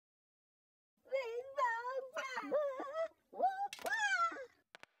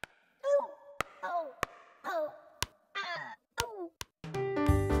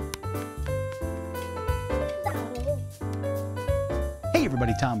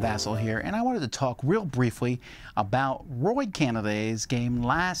everybody, Tom Vasel here, and I wanted to talk real briefly about Roy Cannaday's game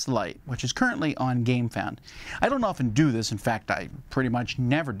Last Light, which is currently on GameFound. I don't often do this. In fact, I pretty much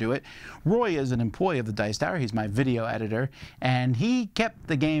never do it. Roy is an employee of the Dice Tower. He's my video editor, and he kept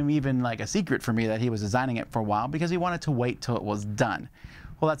the game even like a secret for me that he was designing it for a while because he wanted to wait till it was done.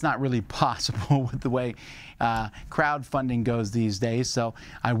 Well, that's not really possible with the way crowdfunding goes these days, so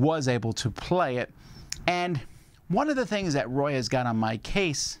I was able to play it. And one of the things that Roy has got on my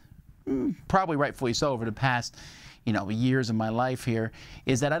case, probably rightfully so over the past, years of my life here,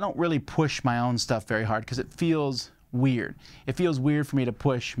 is that I don't really push my own stuff very hard because it feels weird. It feels weird for me to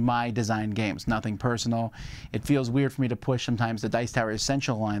push my design games, nothing personal. It feels weird for me to push sometimes the Dice Tower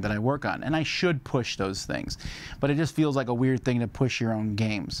Essential line that I work on, and I should push those things. But it just feels like a weird thing to push your own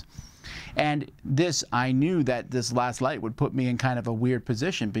games. And I knew that this Last Light would put me in kind of a weird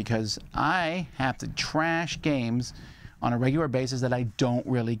position because I have to trash games on a regular basis that I don't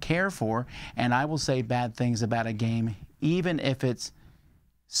really care for, and I will say bad things about a game even if it's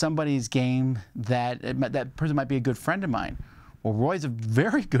somebody's game that person might be a good friend of mine. Well, Roy's a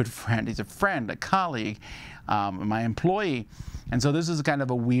very good friend. He's a friend, a colleague, my employee. And so this is kind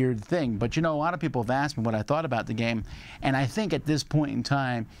of a weird thing. But a lot of people have asked me what I thought about the game, and I think at this point in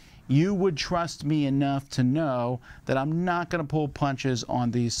time, you would trust me enough to know that I'm not going to pull punches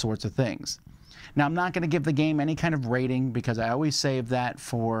on these sorts of things. Now, I'm not going to give the game any kind of rating because I always save that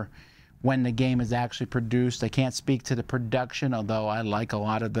for when the game is actually produced. I can't speak to the production, although I like a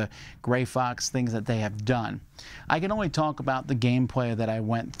lot of the Gray Fox things that they have done. I can only talk about the gameplay that I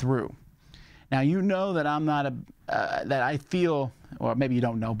went through. Now, you know that I'm not that I feel, or maybe you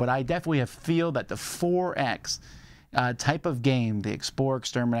don't know, but I definitely feel that the 4X type of game, the Explore,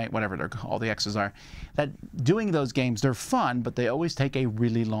 Exterminate, whatever all the X's are, that doing those games, they're fun, but they always take a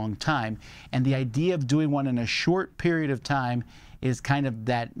really long time. And the idea of doing one in a short period of time is kind of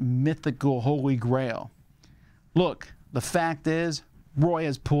that mythical holy grail. Look, the fact is, Roy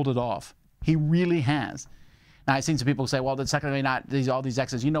has pulled it off. He really has. Now, I've seen some people say, well, that's technically not all these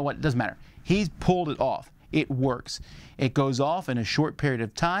X's. You know what? It doesn't matter. He's pulled it off. It works. It goes off in a short period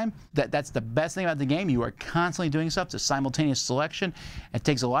of time. That's the best thing about the game. You are constantly doing stuff. It's a simultaneous selection. It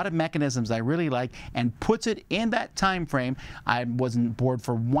takes a lot of mechanisms I really like and puts it in that time frame. I wasn't bored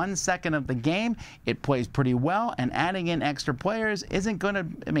for 1 second of the game. It plays pretty well, and adding in extra players isn't going to,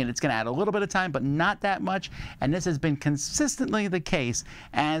 it's going to add a little bit of time, but not that much. And this has been consistently the case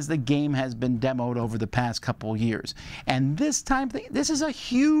as the game has been demoed over the past couple years. And this time, this is a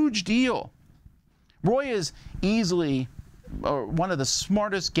huge deal. Roy is easily one of the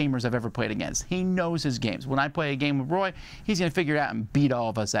smartest gamers I've ever played against. He knows his games. When I play a game with Roy, he's going to figure it out and beat all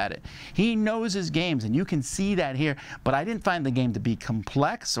of us at it. He knows his games, and you can see that here. But I didn't find the game to be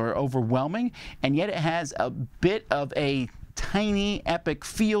complex or overwhelming, and yet it has a bit of a tiny, epic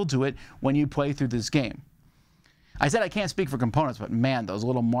feel to it when you play through this game. I said I can't speak for components, but man, those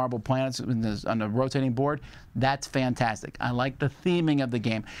little marble planets on the rotating board, that's fantastic. I like the theming of the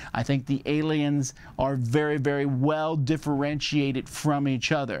game. I think the aliens are very, very well differentiated from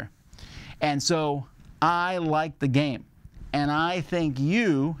each other. And so I like the game. And I think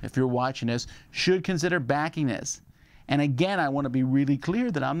you, if you're watching this, should consider backing this. And again, I want to be really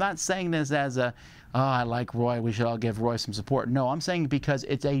clear that I'm not saying this as a, oh, I like Roy, we should all give Roy some support. No, I'm saying because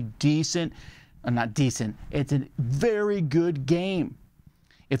it's a decent, not decent, it's a very good game.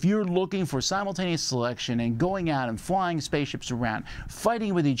 If you're looking for simultaneous selection and going out and flying spaceships around,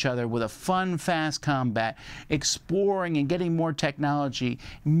 fighting with each other with a fun, fast combat, exploring and getting more technology,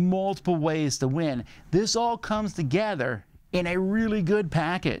 multiple ways to win, this all comes together in a really good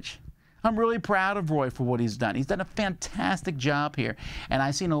package. I'm really proud of Roy for what he's done. He's done a fantastic job here. And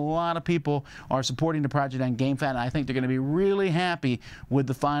I've seen a lot of people are supporting the project on GameFound, and I think they're going to be really happy with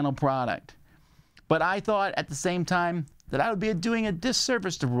the final product. But I thought at the same time that I would be doing a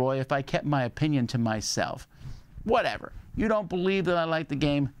disservice to Roy if I kept my opinion to myself. Whatever. You don't believe that I like the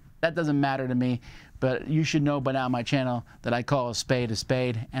game, that doesn't matter to me. But you should know by now on my channel that I call a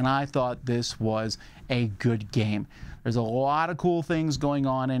spade, and I thought this was a good game. There's a lot of cool things going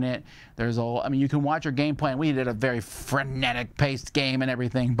on in it. You can watch our gameplay, and we did a very frenetic paced game and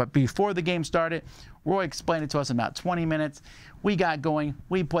everything. But before the game started, Roy explained it to us in about 20 minutes. We got going.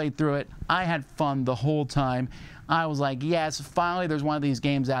 We played through it. I had fun the whole time. I was like, yes, finally there's one of these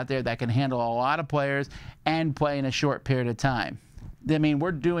games out there that can handle a lot of players and play in a short period of time.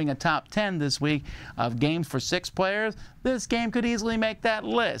 We're doing a top 10 this week of games for 6 players. This game could easily make that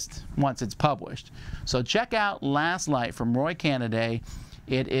list once it's published. So check out Last Light from Roy Cannaday.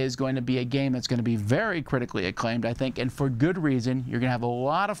 It is going to be a game that's going to be very critically acclaimed, I think, and for good reason. You're going to have a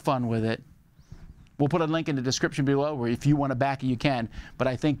lot of fun with it. We'll put a link in the description below where if you want to back it, you can. But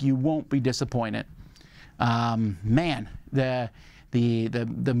I think you won't be disappointed. Man, the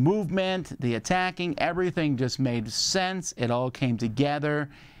movement, the attacking, everything just made sense. It all came together.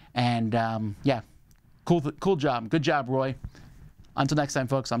 And yeah, cool job. Good job, Roy. Until next time,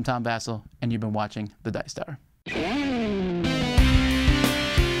 folks, I'm Tom Vasel, and you've been watching The Dice Tower.